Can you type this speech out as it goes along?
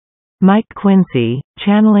Mike Quinsey,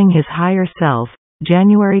 Channeling His Higher Self,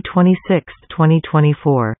 January 26,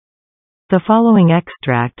 2024. The following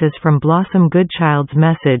extract is from Blossom Goodchild's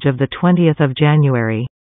message of the 20th of January.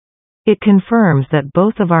 It confirms that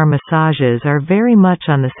both of our massages are very much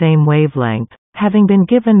on the same wavelength, having been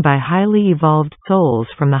given by highly evolved souls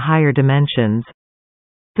from the higher dimensions.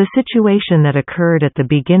 The situation that occurred at the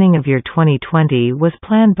beginning of year 2020 was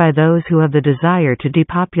planned by those who have the desire to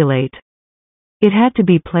depopulate. It had to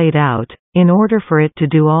be played out, in order for it to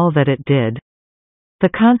do all that it did. The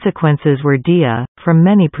consequences were dire, from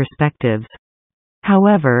many perspectives.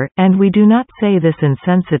 However, and we do not say this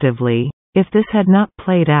insensitively, if this had not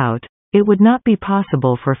played out, it would not be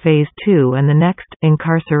possible for Phase 2 and the next,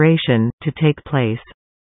 incarceration, to take place.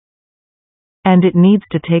 And it needs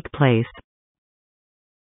to take place.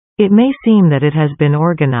 It may seem that it has been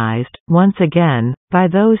organized, once again, by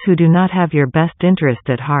those who do not have your best interest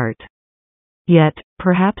at heart. Yet,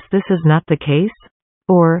 perhaps this is not the case?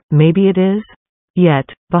 Or, maybe it is? Yet,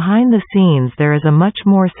 behind the scenes there is a much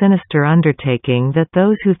more sinister undertaking that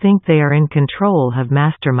those who think they are in control have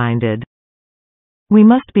masterminded. We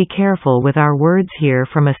must be careful with our words here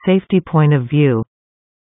from a safety point of view.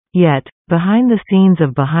 Yet, behind the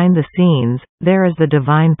scenes, there is the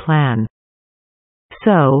divine plan.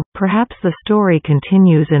 So, perhaps the story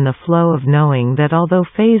continues in the flow of knowing that although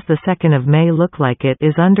Phase the 2nd of May look like it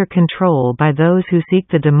is under control by those who seek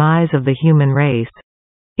the demise of the human race,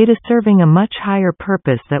 it is serving a much higher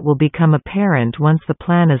purpose that will become apparent once the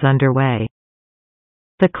plan is underway.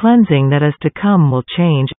 The cleansing that is to come will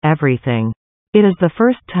change everything. It is the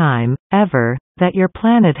first time, ever, that your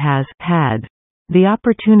planet has had the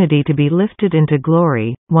opportunity to be lifted into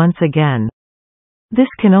glory, once again. This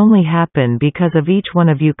can only happen because of each one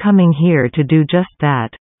of you coming here to do just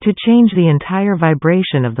that, to change the entire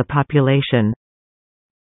vibration of the population.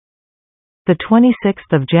 The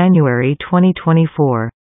 26th of January 2024.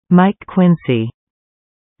 Mike Quinsey.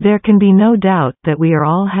 There can be no doubt that we are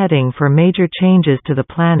all heading for major changes to the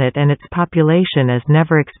planet and its population as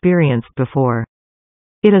never experienced before.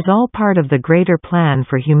 It is all part of the greater plan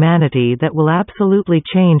for humanity that will absolutely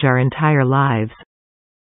change our entire lives.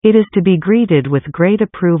 It is to be greeted with great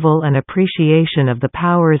approval and appreciation of the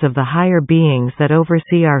powers of the higher beings that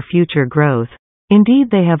oversee our future growth. Indeed,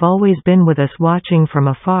 they have always been with us, watching from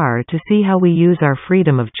afar to see how we use our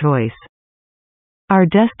freedom of choice. Our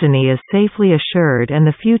destiny is safely assured and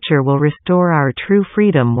the future will restore our true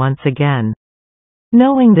freedom once again.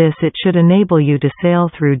 Knowing this, it should enable you to sail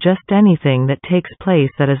through just anything that takes place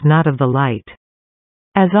that is not of the light.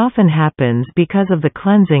 As often happens because of the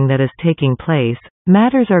cleansing that is taking place,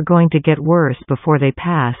 matters are going to get worse before they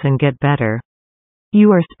pass and get better.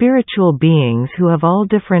 You are spiritual beings who have all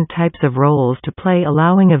different types of roles to play,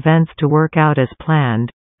 allowing events to work out as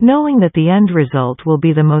planned, knowing that the end result will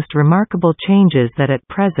be the most remarkable changes that at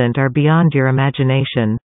present are beyond your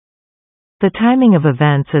imagination. The timing of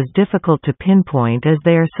events is difficult to pinpoint as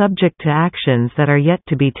they are subject to actions that are yet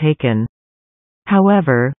to be taken.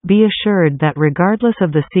 However, be assured that regardless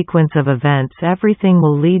of the sequence of events, everything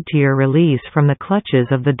will lead to your release from the clutches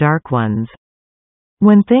of the Dark Ones.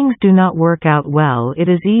 When things do not work out well, it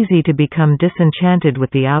is easy to become disenchanted with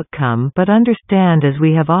the outcome, but understand, as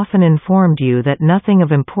we have often informed you, that nothing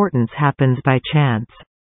of importance happens by chance.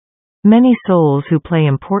 Many souls who play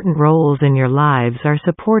important roles in your lives are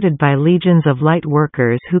supported by legions of light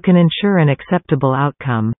workers who can ensure an acceptable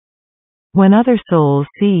outcome. When other souls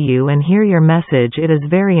see you and hear your message, it is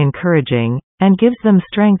very encouraging, and gives them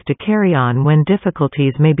strength to carry on when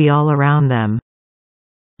difficulties may be all around them.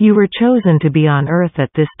 You were chosen to be on Earth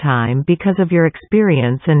at this time because of your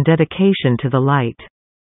experience and dedication to the light.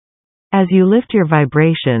 As you lift your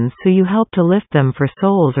vibrations, so you help to lift them for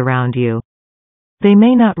souls around you. They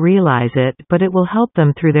may not realize it, but it will help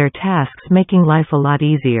them through their tasks, making life a lot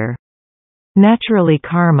easier. Naturally,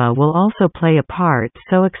 karma will also play a part,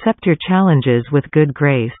 so accept your challenges with good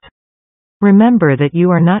grace. Remember that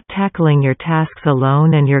you are not tackling your tasks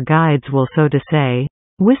alone, and your guides will, so to say,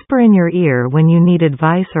 whisper in your ear when you need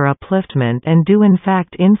advice or upliftment, and do in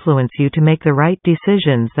fact influence you to make the right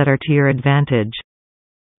decisions that are to your advantage.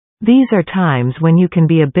 These are times when you can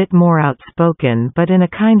be a bit more outspoken, but in a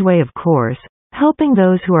kind way, of course, helping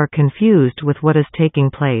those who are confused with what is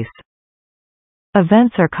taking place.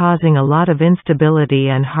 Events are causing a lot of instability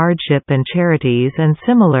and hardship, and charities and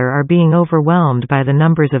similar are being overwhelmed by the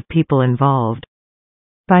numbers of people involved.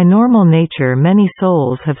 By normal nature, many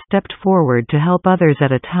souls have stepped forward to help others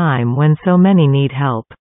at a time when so many need help.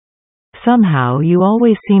 Somehow you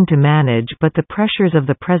always seem to manage, but the pressures of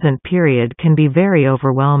the present period can be very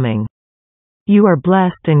overwhelming. You are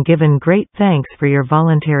blessed and given great thanks for your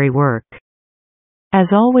voluntary work. As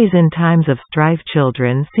always in times of strife,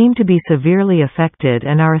 children seem to be severely affected,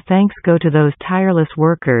 and our thanks go to those tireless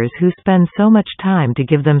workers who spend so much time to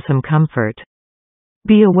give them some comfort.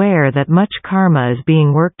 Be aware that much karma is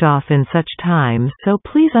being worked off in such times, so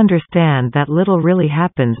please understand that little really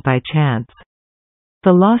happens by chance.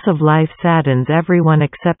 The loss of life saddens everyone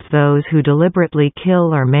except those who deliberately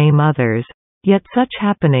kill or maim others, yet such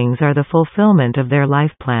happenings are the fulfillment of their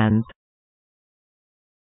life plans.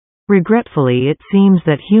 Regretfully, it seems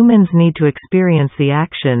that humans need to experience the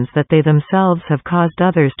actions that they themselves have caused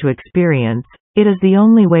others to experience. It is the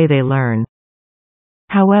only way they learn.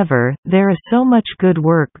 However, there is so much good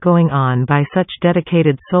work going on by such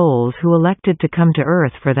dedicated souls who elected to come to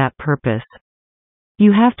Earth for that purpose.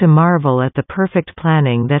 You have to marvel at the perfect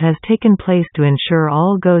planning that has taken place to ensure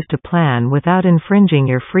all goes to plan without infringing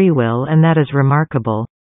your free will, and that is remarkable.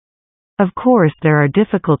 Of course, there are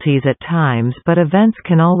difficulties at times, but events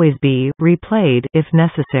can always be replayed if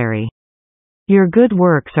necessary. Your good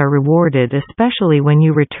works are rewarded, especially when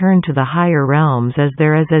you return to the higher realms, as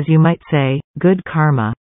there is, as you might say, good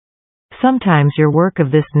karma. Sometimes your work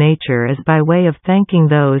of this nature is by way of thanking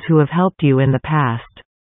those who have helped you in the past.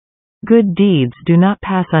 Good deeds do not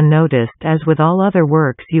pass unnoticed, as with all other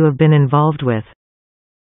works you have been involved with.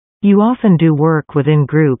 You often do work within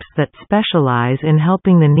groups that specialize in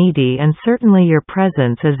helping the needy, and certainly your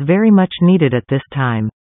presence is very much needed at this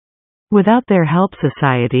time. Without their help,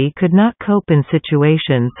 society could not cope in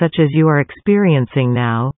situations such as you are experiencing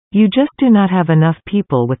now. You just do not have enough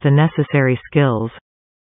people with the necessary skills.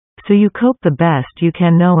 So you cope the best you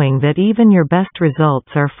can, knowing that even your best results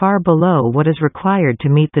are far below what is required to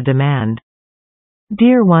meet the demand.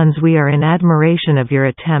 Dear ones, we are in admiration of your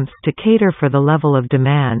attempts to cater for the level of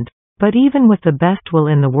demand, but even with the best will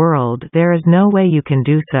in the world, there is no way you can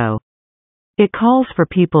do so. It calls for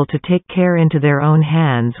people to take care into their own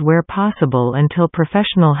hands where possible until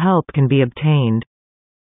professional help can be obtained.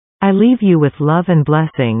 I leave you with love and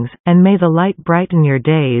blessings, and may the light brighten your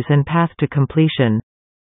days and path to completion.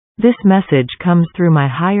 This message comes through my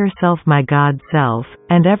higher self, my God self,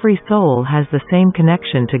 and every soul has the same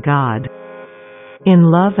connection to God. In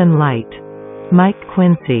love and light. Mike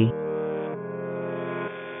Quinsey.